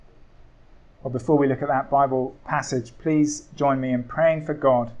Well, before we look at that Bible passage, please join me in praying for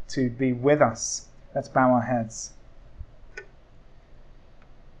God to be with us. Let's bow our heads.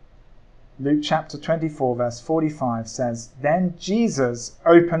 Luke chapter 24, verse 45 says, "Then Jesus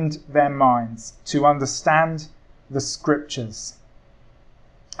opened their minds to understand the Scriptures."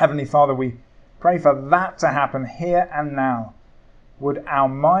 Heavenly Father, we pray for that to happen here and now. Would our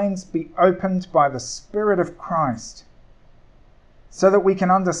minds be opened by the Spirit of Christ so that we can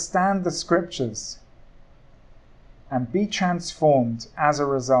understand the Scriptures and be transformed as a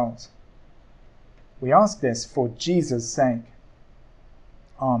result? We ask this for Jesus' sake.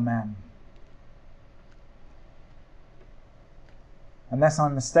 Amen. Unless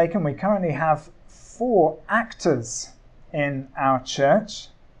I'm mistaken, we currently have 4 actors in our church.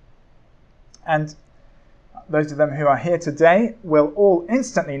 And those of them who are here today will all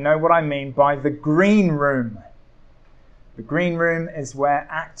instantly know what I mean by the green room. The green room is where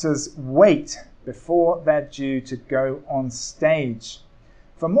actors wait before they're due to go on stage.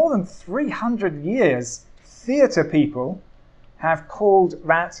 For more than 300 years, theatre people have called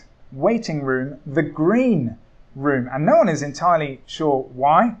that waiting room the green room. And no one is entirely sure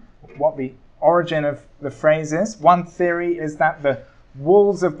why, what the origin of the phrase is. One theory is that the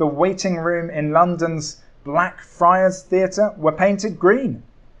walls of the waiting room in London's Blackfriars Theatre were painted green.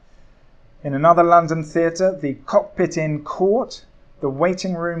 In another London theatre, the Cockpit Inn Court, the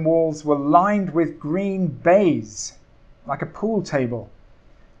waiting room walls were lined with green baize, like a pool table.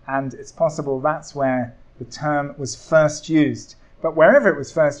 And it's possible that's where the term was first used. But wherever it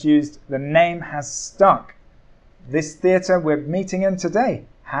was first used, the name has stuck. This theatre we're meeting in today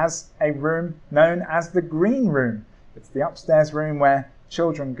has a room known as the Green Room. It's the upstairs room where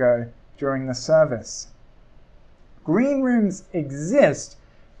children go during the service. Green rooms exist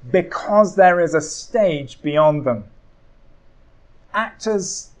because there is a stage beyond them.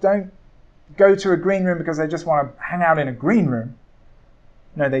 Actors don't go to a green room because they just want to hang out in a green room.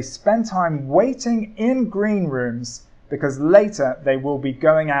 No, they spend time waiting in green rooms because later they will be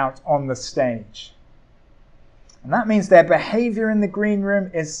going out on the stage. And that means their behavior in the green room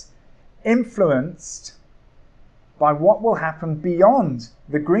is influenced by what will happen beyond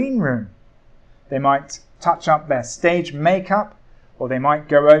the green room. They might touch up their stage makeup, or they might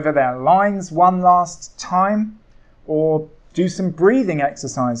go over their lines one last time, or do some breathing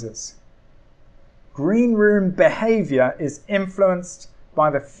exercises. Green room behavior is influenced by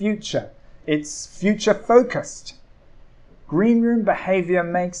the future. It's future focused. Green room behavior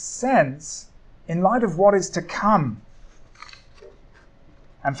makes sense in light of what is to come.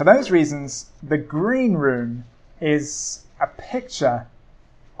 And for those reasons, the green room is a picture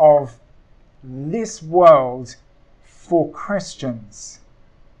of this world for Christians.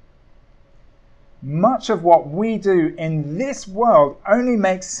 Much of what we do in this world only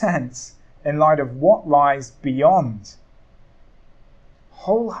makes sense in light of what lies beyond.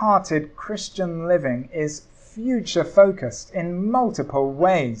 Wholehearted Christian living is future-focused in multiple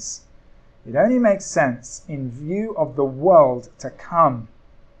ways. It only makes sense in view of the world to come.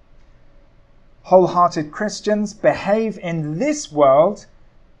 Wholehearted Christians behave in this world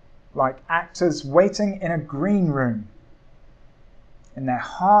like actors waiting in a green room. In their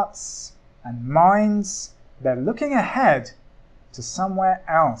hearts and minds, they're looking ahead to somewhere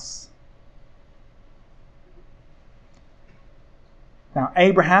else. Now,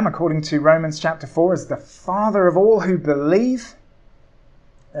 Abraham, according to Romans chapter 4, is the father of all who believe.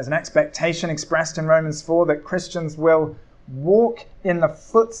 There's an expectation expressed in Romans 4 that Christians will walk in the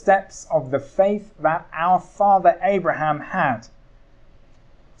footsteps of the faith that our father Abraham had.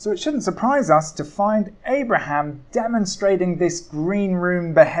 So it shouldn't surprise us to find Abraham demonstrating this green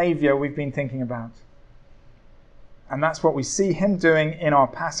room behavior we've been thinking about. And that's what we see him doing in our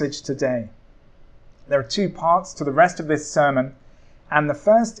passage today. There are 2 parts to the rest of this sermon, and the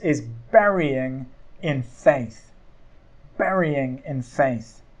first is burying in faith. Burying in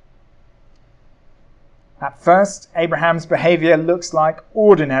faith. At first, Abraham's behavior looks like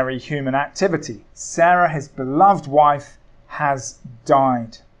ordinary human activity. Sarah, his beloved wife, has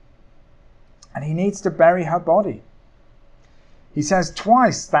died, and he needs to bury her body. He says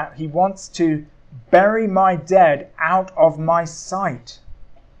twice that he wants to bury my dead out of my sight,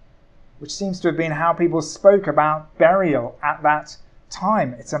 which seems to have been how people spoke about burial at that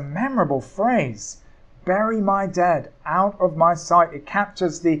time. It's a memorable phrase. Bury my dead out of my sight. It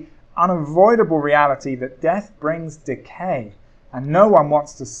captures the unavoidable reality that death brings decay, and no one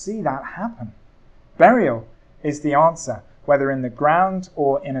wants to see that happen. Burial is the answer, whether in the ground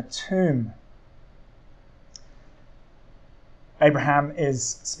or in a tomb. Abraham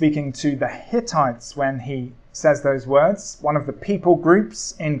is speaking to the Hittites when he says those words, one of the people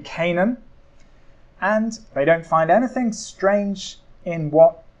groups in Canaan. and they don't find anything strange in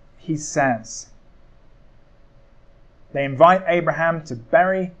what he says. They invite Abraham to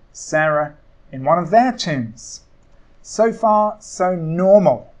bury Sarah in one of their tombs. So far, so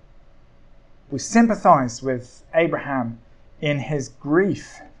normal. We sympathize with Abraham in his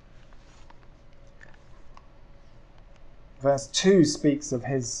grief. Verse 2 speaks of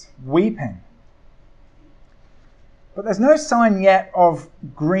his weeping. But there's no sign yet of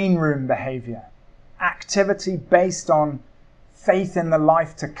green room behavior, activity based on faith in the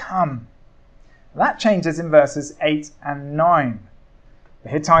life to come. That changes in verses 8 and 9. The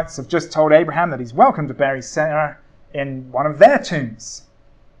Hittites have just told Abraham that he's welcome to bury Sarah in one of their tombs.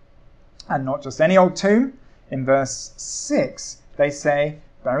 And not just any old tomb. In verse 6, they say,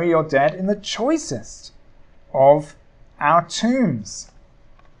 bury your dead in the choicest of our tombs.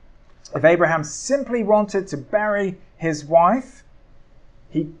 If Abraham simply wanted to bury his wife,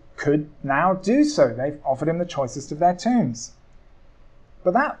 he could now do so. They've offered him the choicest of their tombs.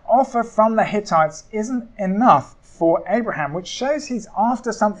 But that offer from the Hittites isn't enough for Abraham, which shows he's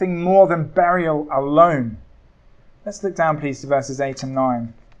after something more than burial alone. Let's look down, please, to verses 8 and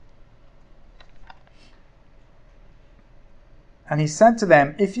 9. And he said to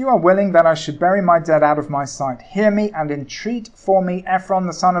them, if you are willing that I should bury my dead out of my sight, hear me and entreat for me Ephron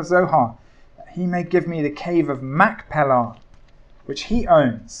the son of Zohar, that he may give me the cave of Machpelah, which he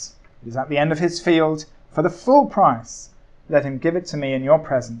owns. It is at the end of his field, for the full price. Let him give it to me in your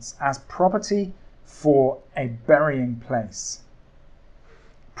presence as property for a burying place.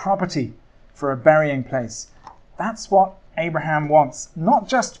 Property for a burying place. That's what Abraham wants. Not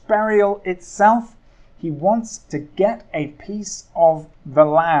just burial itself. He wants to get a piece of the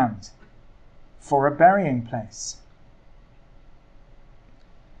land for a burying place.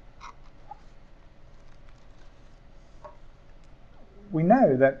 We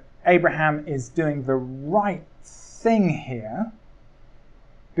know that Abraham is doing the right thing here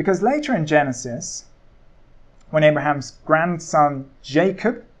because later in Genesis, when Abraham's grandson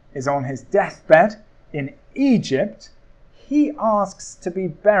Jacob is on his deathbed in Egypt, he asks to be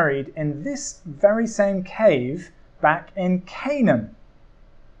buried in this very same cave back in Canaan.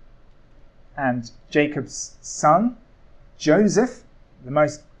 And Jacob's son, Joseph, the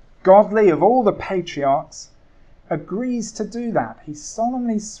most godly of all the patriarchs, agrees to do that. He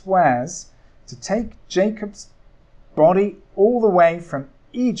solemnly swears to take Jacob's body all the way from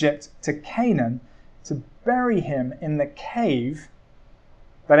Egypt to Canaan to bury him in the cave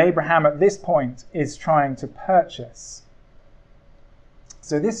that Abraham at this point is trying to purchase.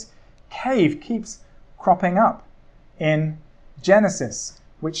 So this cave keeps cropping up in Genesis,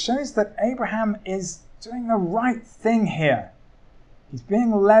 which shows that Abraham is doing the right thing here. He's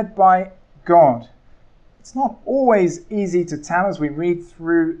being led by God. It's not always easy to tell as we read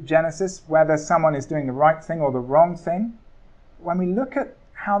through Genesis whether someone is doing the right thing or the wrong thing. When we look at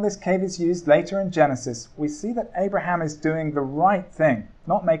how this cave is used later in Genesis, we see that Abraham is doing the right thing,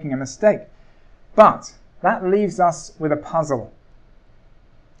 not making a mistake. But that leaves us with a puzzle.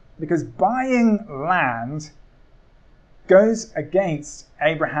 Because buying land goes against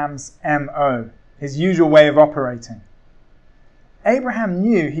Abraham's MO, his usual way of operating. Abraham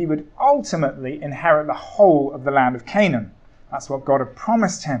knew he would ultimately inherit the whole of the land of Canaan. That's what God had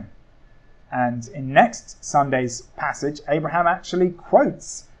promised him. And in next Sunday's passage, Abraham actually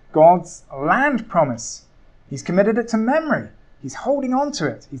quotes God's land promise. He's committed it to memory. He's holding on to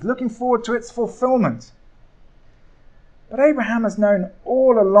it. He's looking forward to its fulfillment. But Abraham has known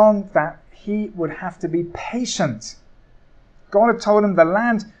all along that he would have to be patient. God had told him the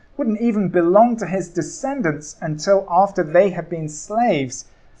land wouldn't even belong to his descendants until after they had been slaves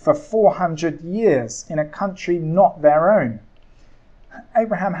for 400 years in a country not their own.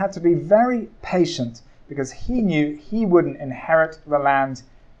 Abraham had to be very patient because he knew he wouldn't inherit the land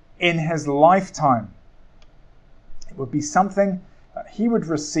in his lifetime. It would be something that he would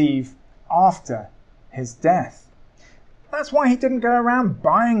receive after his death. That's why he didn't go around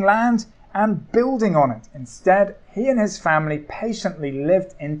buying land and building on it. Instead, he and his family patiently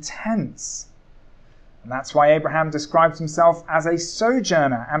lived in tents. And that's why Abraham describes himself as a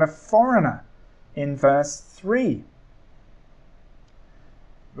sojourner and a foreigner in verse 3.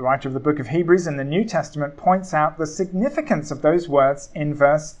 The writer of the book of Hebrews in the New Testament points out the significance of those words in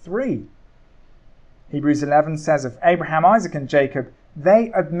verse 3. Hebrews 11 says of Abraham, Isaac, and Jacob,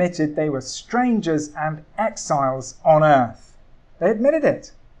 they admitted they were strangers and exiles on earth. They admitted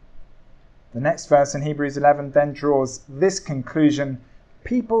it. The next verse in Hebrews 11 then draws this conclusion.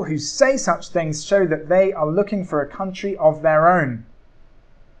 People who say such things show that they are looking for a country of their own.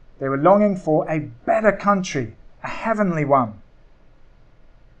 They were longing for a better country, a heavenly one.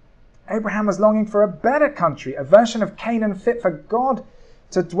 Abraham was longing for a better country, a version of Canaan fit for God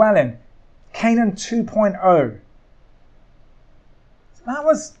to dwell in. Canaan 2.0. That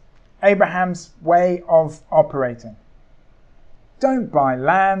was Abraham's way of operating. Don't buy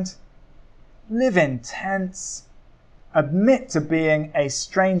land, live in tents, admit to being a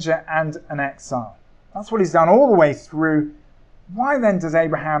stranger and an exile. That's what he's done all the way through. Why then does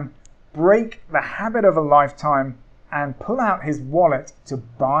Abraham break the habit of a lifetime and pull out his wallet to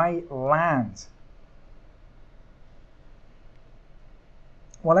buy land?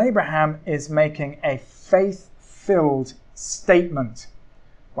 Well, Abraham is making a faith-filled statement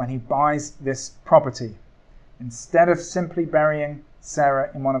when he buys this property, instead of simply burying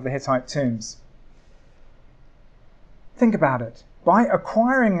Sarah in one of the Hittite tombs. Think about it. By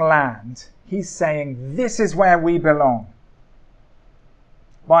acquiring land, he's saying, this is where we belong.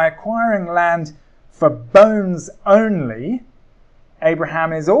 By acquiring land for bones only,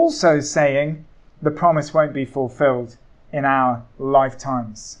 Abraham is also saying the promise won't be fulfilled in our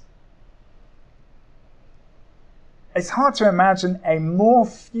lifetimes. It's hard to imagine a more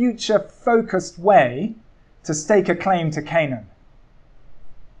future-focused way to stake a claim to Canaan.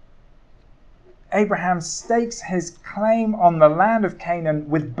 Abraham stakes his claim on the land of Canaan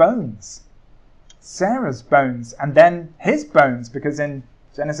with bones. Sarah's bones, and then his bones, because in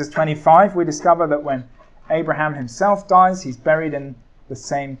Genesis 25 we discover that when Abraham himself dies, he's buried in the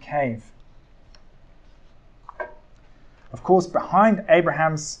same cave. Of course, behind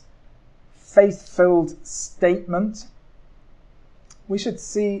Abraham's faith-filled statement, we should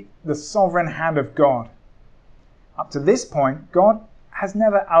see the sovereign hand of God. Up to this point, God has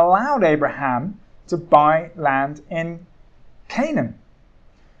never allowed Abraham to buy land in Canaan.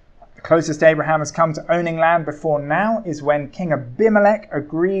 The closest Abraham has come to owning land before now is when King Abimelech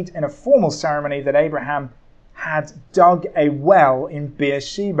agreed in a formal ceremony that Abraham had dug a well in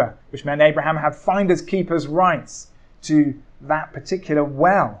Beersheba, which meant Abraham had finders keepers rights to that particular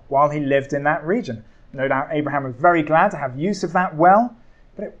well while he lived in that region. No doubt Abraham was very glad to have use of that well,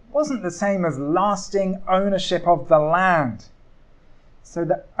 but it wasn't the same as lasting ownership of the land. So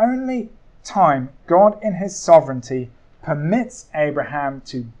the only time God in his sovereignty permits Abraham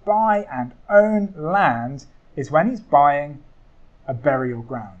to buy and own land is when he's buying a burial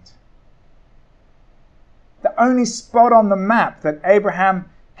ground. The only spot on the map that Abraham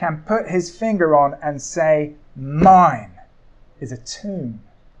can put his finger on and say, mine, is a tomb.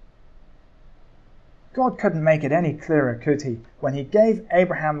 God couldn't make it any clearer, could he? When he gave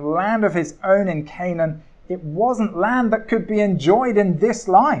Abraham land of his own in Canaan, it wasn't land that could be enjoyed in this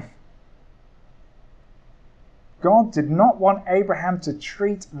life. God did not want Abraham to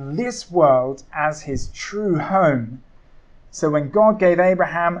treat this world as his true home. So when God gave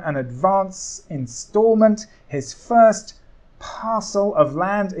Abraham an advance installment, his first parcel of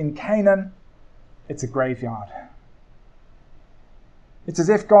land in Canaan, it's a graveyard. It's as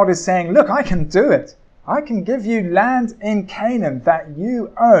if God is saying, look, I can do it. I can give you land in Canaan that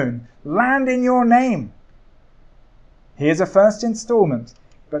you own, land in your name. Here's a first installment,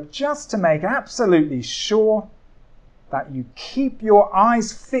 but just to make absolutely sure that you keep your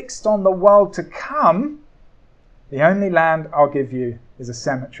eyes fixed on the world to come, the only land I'll give you is a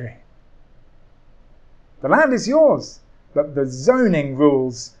cemetery. The land is yours, but the zoning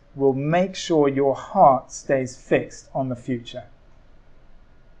rules will make sure your heart stays fixed on the future.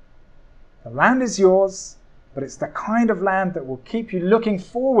 The land is yours, but it's the kind of land that will keep you looking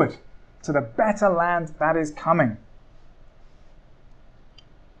forward to the better land that is coming.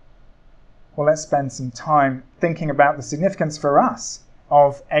 Well, let's spend some time thinking about the significance for us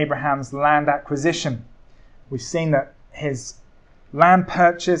of Abraham's land acquisition. We've seen that his land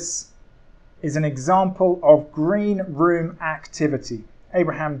purchase is an example of green room activity.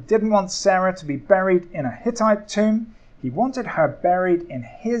 Abraham didn't want Sarah to be buried in a Hittite tomb. He wanted her buried in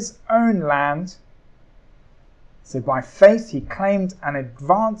his own land. So by faith, he claimed an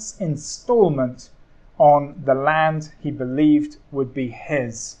advance installment on the land he believed would be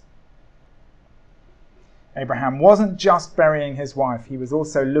his. Abraham wasn't just burying his wife, he was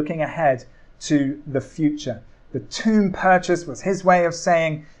also looking ahead to the future. The tomb purchase was his way of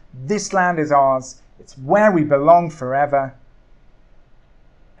saying, this land is ours, it's where we belong forever.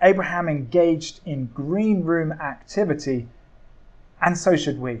 Abraham engaged in green room activity, and so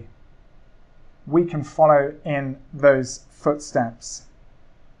should we. We can follow in those footsteps.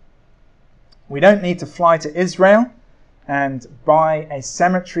 We don't need to fly to Israel and buy a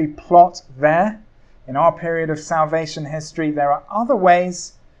cemetery plot there. In our period of salvation history, there are other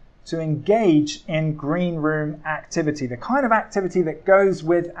ways to engage in green room activity, the kind of activity that goes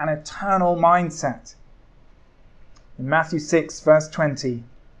with an eternal mindset. In Matthew 6, verse 20,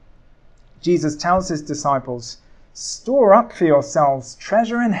 Jesus tells his disciples, "Store up for yourselves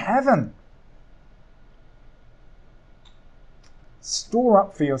treasure in heaven." Store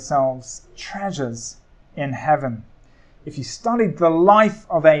up for yourselves treasures in heaven. If you studied the life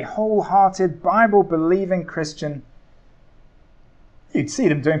of a wholehearted, Bible-believing Christian, you'd see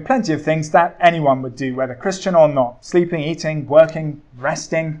them doing plenty of things that anyone would do, whether Christian or not. Sleeping, eating, working,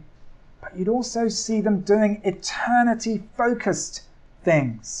 resting. But you'd also see them doing eternity-focused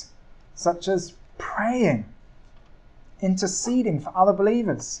things, such as praying, interceding for other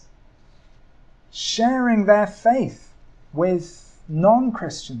believers, sharing their faith with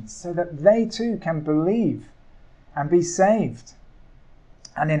non-Christians so that they too can believe and be saved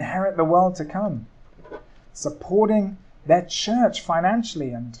and inherit the world to come, supporting their church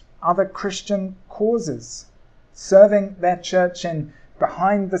financially and other Christian causes, serving their church in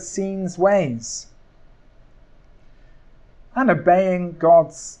behind-the-scenes ways, and obeying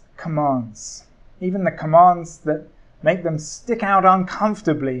God's commands, even the commands that make them stick out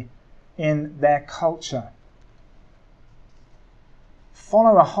uncomfortably in their culture.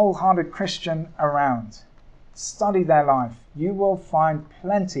 Follow a wholehearted Christian around. Study their life. You will find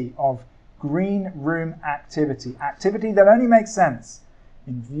plenty of green room activity that only makes sense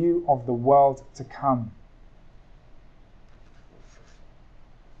in view of the world to come.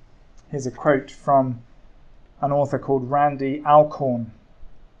 Here's a quote from an author called Randy Alcorn.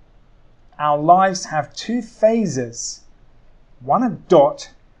 "Our lives have two phases, one a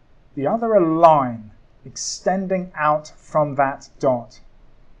dot, the other a line extending out from that dot.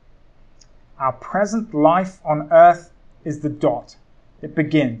 Our present life on earth is the dot. It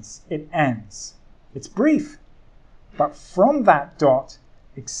begins, it ends. It's brief, but from that dot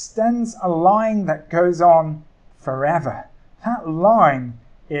extends a line that goes on forever. That line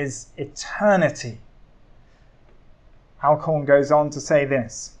is eternity." Alcorn goes on to say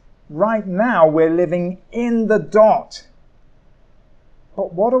this: "Right now we're living in the dot.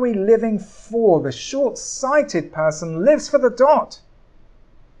 But what are we living for? The short-sighted person lives for the dot.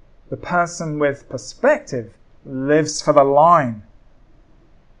 The person with perspective lives for the line.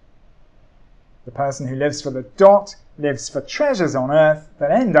 The person who lives for the dot lives for treasures on earth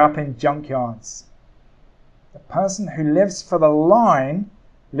that end up in junkyards. The person who lives for the line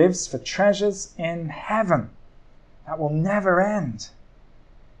lives for treasures in heaven that will never end."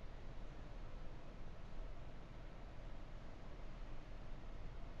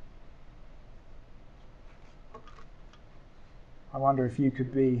 I wonder if you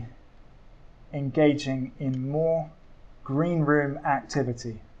could be engaging in more green room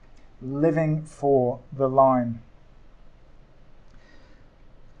activity, living for the line.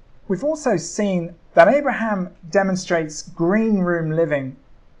 We've also seen that Abraham demonstrates green room living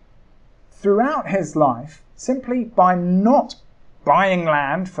throughout his life simply by not buying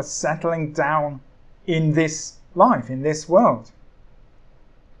land for settling down in this life, in this world.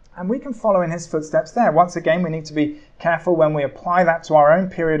 And we can follow in his footsteps there. Once again, we need to be careful when we apply that to our own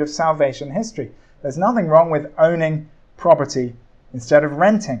period of salvation history. There's nothing wrong with owning property instead of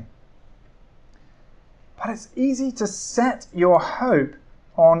renting. But it's easy to set your hope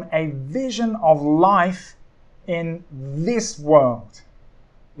on a vision of life in this world.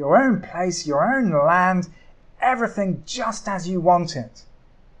 Your own place, your own land, everything just as you want it.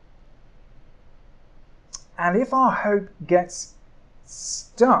 And if our hope gets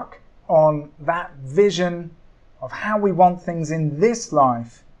stuck on that vision of how we want things in this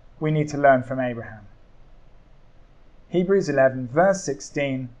life, we need to learn from Abraham. Hebrews 11 verse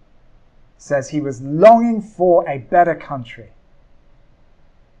 16 says he was longing for a better country.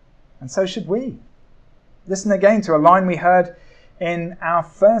 And so should we. Listen again to a line we heard in our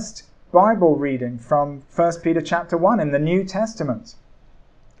first Bible reading from 1 Peter chapter 1 in the New Testament.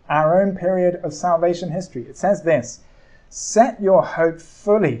 Our own period of salvation history. It says this: "Set your hope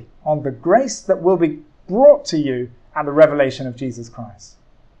fully on the grace that will be brought to you at the revelation of Jesus Christ."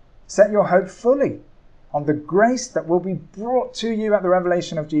 Set your hope fully on the grace that will be brought to you at the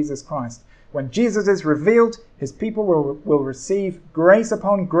revelation of Jesus Christ. When Jesus is revealed, his people will receive grace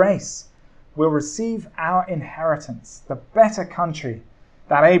upon grace, will receive our inheritance, the better country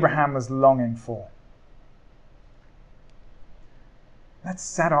that Abraham was longing for. Let's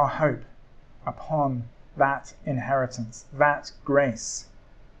set our hope upon that inheritance, that grace.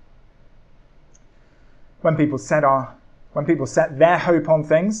 When people set their hope on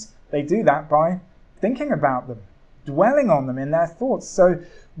things, they do that by thinking about them, dwelling on them in their thoughts. So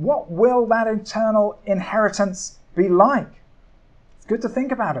what will that eternal inheritance be like? It's good to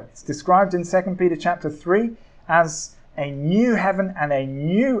think about it. It's described in 2 Peter chapter 3 as a new heaven and a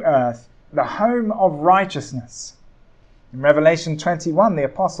new earth, the home of righteousness. In Revelation 21, the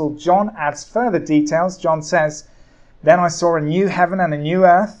Apostle John adds further details. John says, "Then I saw a new heaven and a new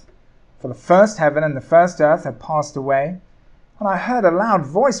earth, for the first heaven and the first earth had passed away. And I heard a loud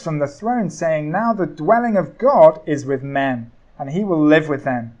voice from the throne saying, 'Now the dwelling of God is with men, and he will live with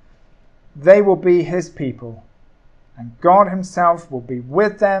them. They will be his people, and God himself will be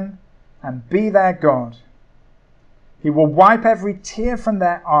with them and be their God. He will wipe every tear from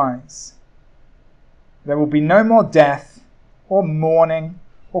their eyes. There will be no more death, or mourning,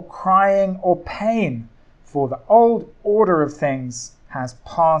 or crying, or pain, for the old order of things has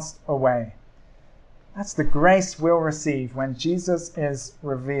passed away.'" That's the grace we'll receive when Jesus is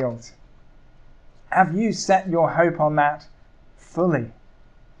revealed. Have you set your hope on that fully?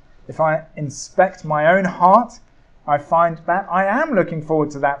 If I inspect my own heart, I find that I am looking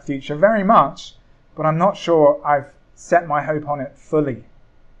forward to that future very much, but I'm not sure I've set my hope on it fully.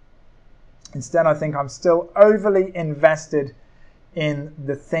 Instead, I think I'm still overly invested in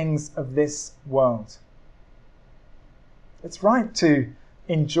the things of this world. It's right to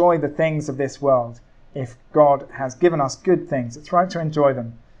enjoy the things of this world. If God has given us good things, it's right to enjoy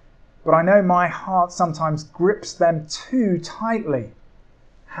them. But I know my heart sometimes grips them too tightly.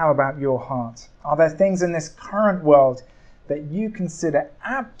 How about your heart? Are there things in this current world that you consider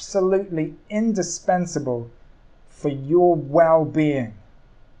absolutely indispensable for your well-being?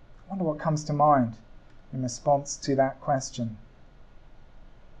 I wonder what comes to mind in response to that question.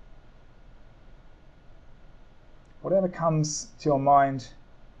 Whatever comes to your mind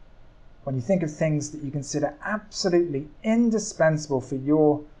when you think of things that you consider absolutely indispensable for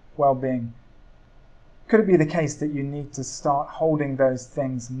your well-being, could it be the case that you need to start holding those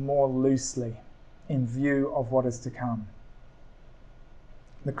things more loosely in view of what is to come?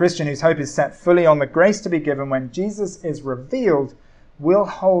 The Christian whose hope is set fully on the grace to be given when Jesus is revealed will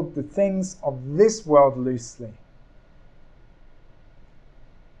hold the things of this world loosely.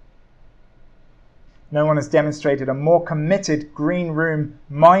 No one has demonstrated a more committed green room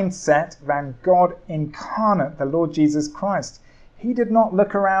mindset than God incarnate, the Lord Jesus Christ. He did not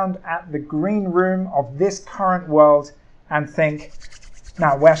look around at the green room of this current world and think,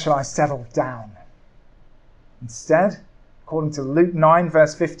 "Now where shall I settle down?" Instead, according to Luke 9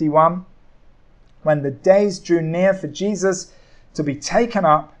 verse 51, when the days drew near for Jesus to be taken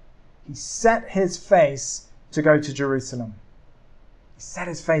up, he set his face to go to Jerusalem. He set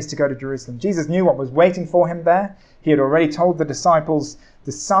his face to go to Jerusalem. Jesus knew what was waiting for him there. He had already told the disciples,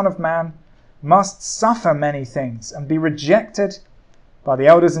 the Son of Man must suffer many things and be rejected by the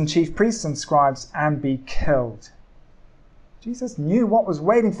elders and chief priests and scribes and be killed. Jesus knew what was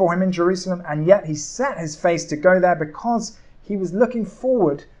waiting for him in Jerusalem, and yet he set his face to go there because he was looking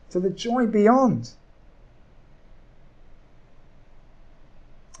forward to the joy beyond.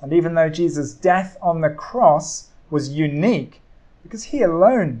 And even though Jesus' death on the cross was unique, because he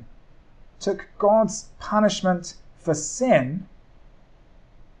alone took God's punishment for sin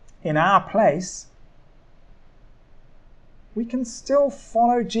in our place, we can still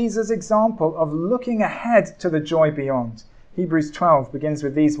follow Jesus' example of looking ahead to the joy beyond. Hebrews 12 begins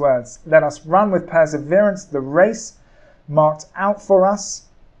with these words, "Let us run with perseverance the race marked out for us."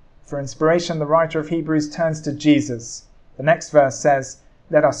 For inspiration, the writer of Hebrews turns to Jesus. The next verse says,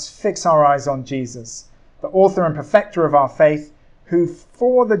 "Let us fix our eyes on Jesus, the author and perfecter of our faith, who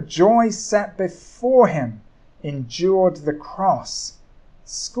for the joy set before him endured the cross,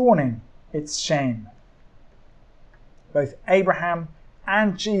 scorning its shame." Both Abraham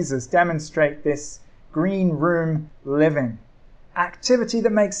and Jesus demonstrate this green room living, activity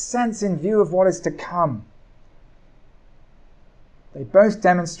that makes sense in view of what is to come. They both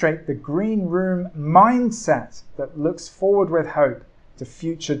demonstrate the green room mindset that looks forward with hope to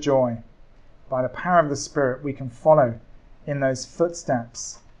future joy. By the power of the Spirit, we can follow in those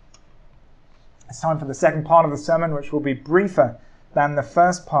footsteps. It's time for the second part of the sermon, which will be briefer than the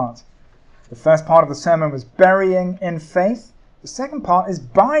first part. The first part of the sermon was burying in faith. The second part is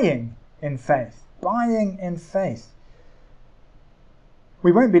buying in faith. Buying in faith.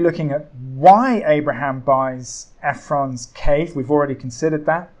 We won't be looking at why Abraham buys Ephron's cave. We've already considered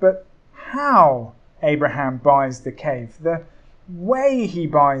that. But how Abraham buys the cave. The way he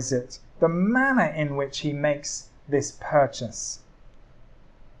buys it. The manner in which he makes this purchase.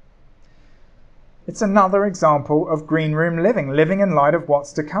 It's another example of green room living in light of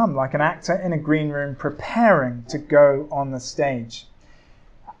what's to come, like an actor in a green room preparing to go on the stage.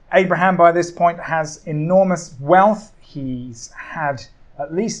 Abraham, by this point, has enormous wealth. He's had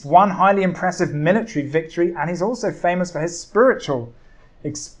at least one highly impressive military victory, and he's also famous for his spiritual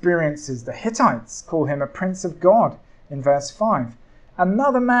experiences. The Hittites call him a prince of God in verse 5.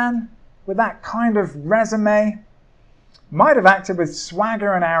 Another man with that kind of resume might have acted with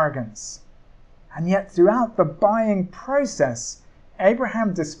swagger and arrogance. And yet throughout the buying process,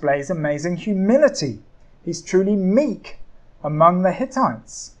 Abraham displays amazing humility. He's truly meek among the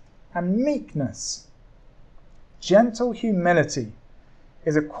Hittites. And meekness, gentle humility,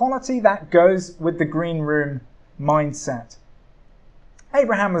 is a quality that goes with the green room mindset.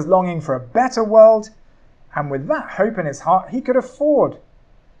 Abraham was longing for a better world, and with that hope in his heart, he could afford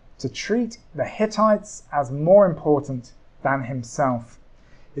to treat the Hittites as more important than himself.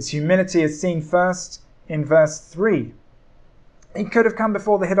 His humility is seen first in verse 3. He could have come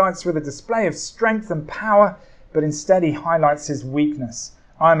before the Hittites with a display of strength and power, but instead he highlights his weakness.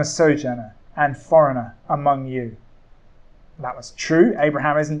 I am a sojourner and foreigner among you. That was true.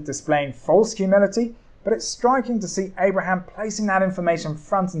 Abraham isn't displaying false humility, but it's striking to see Abraham placing that information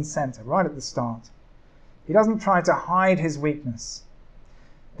front and center right at the start. He doesn't try to hide his weakness.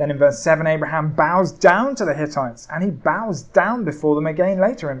 Then in verse 7, Abraham bows down to the Hittites, and he bows down before them again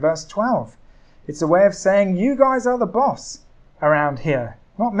later in verse 12. It's a way of saying, you guys are the boss around here,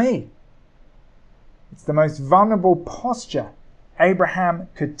 not me. It's the most vulnerable posture Abraham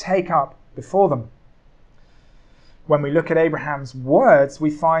could take up before them. When we look at Abraham's words, we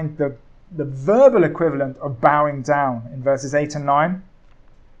find the verbal equivalent of bowing down. In verses 8 and 9,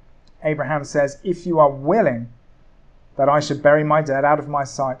 Abraham says, if you are willing that I should bury my dead out of my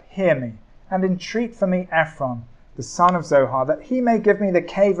sight, hear me, and entreat for me Ephron, the son of Zohar, that he may give me the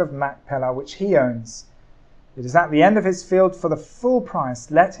cave of Machpelah, which he owns. It is at the end of his field for the full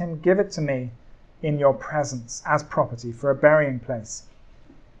price. Let him give it to me in your presence as property for a burying place.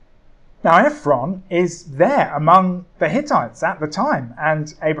 Now Ephron is there among the Hittites at the time,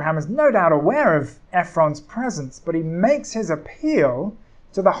 and Abraham is no doubt aware of Ephron's presence, but he makes his appeal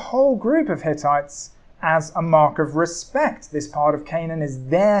to the whole group of Hittites as a mark of respect. This part of Canaan is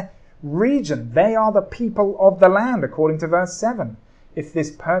their region. They are the people of the land, according to verse 7. If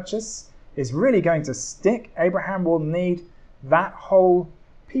this purchase is really going to stick, Abraham will need that whole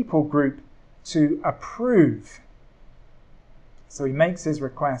people group to approve. So he makes his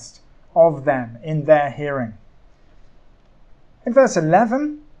request of them in their hearing. In verse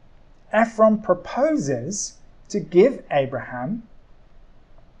 11, Ephron proposes to give Abraham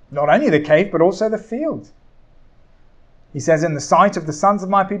not only the cave, but also the field. He says, in the sight of the sons of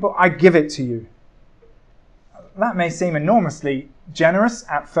my people, I give it to you. That may seem enormously generous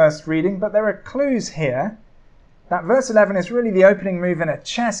at first reading, but there are clues here that verse 11 is really the opening move in a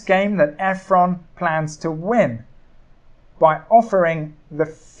chess game that Ephron plans to win. By offering the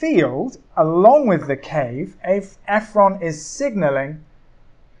field along with the cave, Ephron is signaling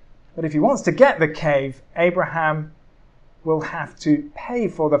that if he wants to get the cave, Abraham will have to pay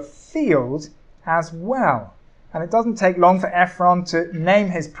for the field as well. And it doesn't take long for Ephron to name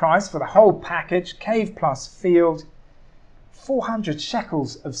his price for the whole package, cave plus field, 400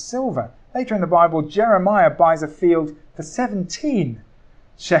 shekels of silver. Later in the Bible, Jeremiah buys a field for 17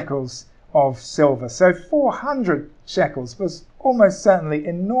 shekels of silver. So 400 shekels was almost certainly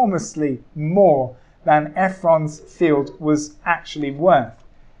enormously more than Ephron's field was actually worth.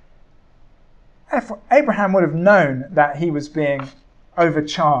 Abraham would have known that he was being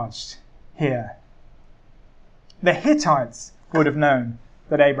overcharged here. The Hittites would have known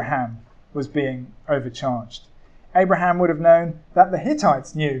that Abraham was being overcharged. Abraham would have known that the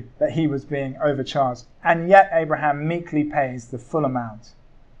Hittites knew that he was being overcharged, and yet Abraham meekly pays the full amount.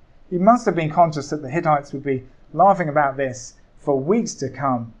 He must have been conscious that the Hittites would be laughing about this for weeks to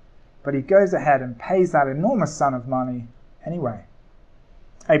come, but he goes ahead and pays that enormous sum of money anyway.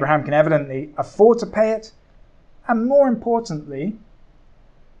 Abraham can evidently afford to pay it, and more importantly,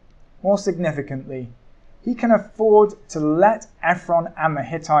 more significantly, he can afford to let Ephron and the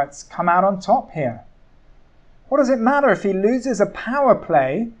Hittites come out on top here. What does it matter if he loses a power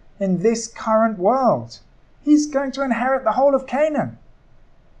play in this current world? He's going to inherit the whole of Canaan.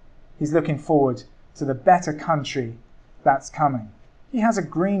 He's looking forward to the better country that's coming. He has a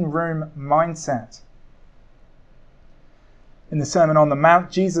green room mindset. In the Sermon on the Mount,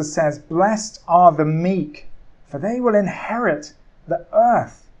 Jesus says, "Blessed are the meek, for they will inherit the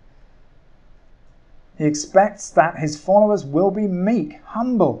earth." He expects that his followers will be meek,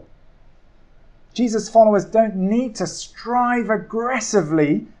 humble. Jesus' followers don't need to strive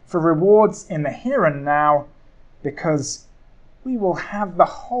aggressively for rewards in the here and now, because we will have the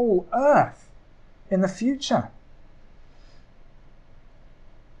whole earth in the future.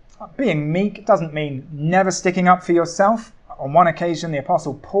 Being meek doesn't mean never sticking up for yourself. On one occasion, the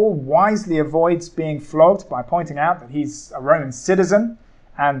Apostle Paul wisely avoids being flogged by pointing out that he's a Roman citizen,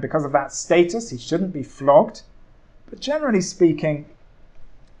 and because of that status, he shouldn't be flogged. But generally speaking,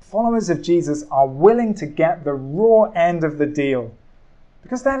 followers of Jesus are willing to get the raw end of the deal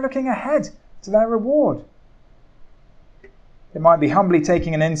because they're looking ahead to their reward. It might be humbly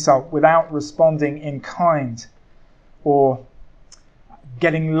taking an insult without responding in kind, or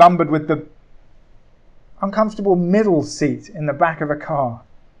getting lumbered with the uncomfortable middle seat in the back of a car,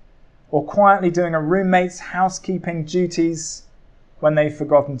 or quietly doing a roommate's housekeeping duties when they've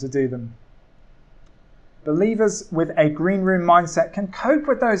forgotten to do them. Believers with a green room mindset can cope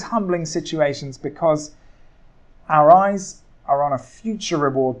with those humbling situations because our eyes are on a future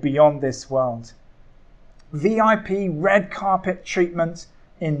reward beyond this world. VIP red carpet treatment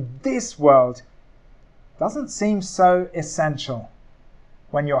in this world doesn't seem so essential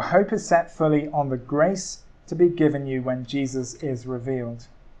when your hope is set fully on the grace to be given you when Jesus is revealed.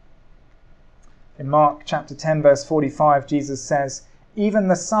 In Mark chapter 10 verse 45, Jesus says, "Even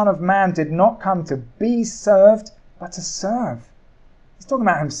the Son of Man did not come to be served, but to serve." He's talking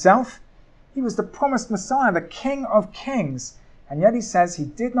about himself. He was the promised Messiah, the King of Kings, and yet he says he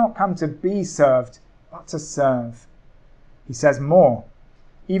did not come to be served, but to serve. He says more,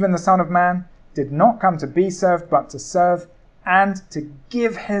 "Even the Son of Man did not come to be served, but to serve, and to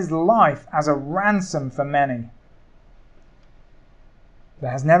give his life as a ransom for many."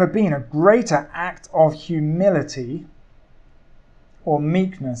 There has never been a greater act of humility or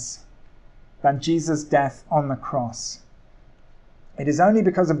meekness than Jesus' death on the cross. It is only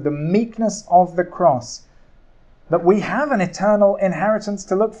because of the meekness of the cross that we have an eternal inheritance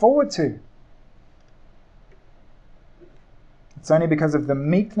to look forward to. It's only because of the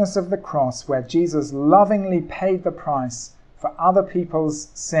meekness of the cross, where Jesus lovingly paid the price for other people's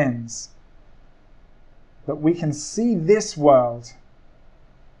sins, that we can see this world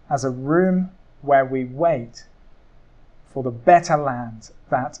as a room where we wait for the better land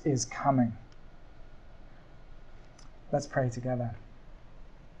that is coming. Let's pray together.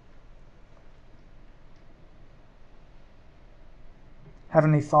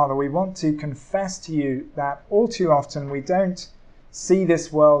 Heavenly Father, we want to confess to you that all too often we don't see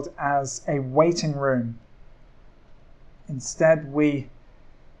this world as a waiting room. Instead, we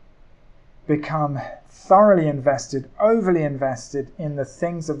become thoroughly invested, overly invested in the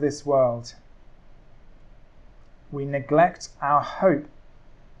things of this world. We neglect our hope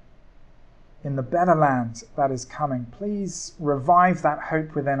in the better land that is coming. Please revive that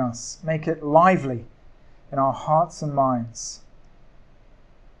hope within us. Make it lively in our hearts and minds.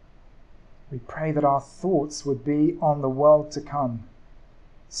 We pray that our thoughts would be on the world to come.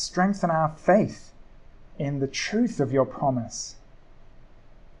 Strengthen our faith in the truth of your promise.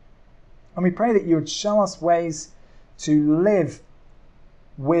 And we pray that you would show us ways to live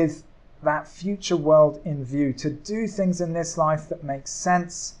with that future world in view, to do things in this life that make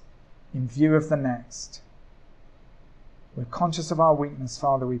sense in view of the next. We're conscious of our weakness,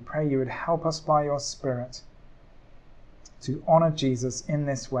 Father. We pray you would help us by your Spirit to honor Jesus in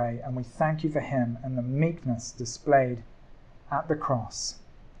this way, and we thank you for him and the meekness displayed at the cross.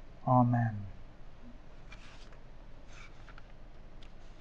 Amen.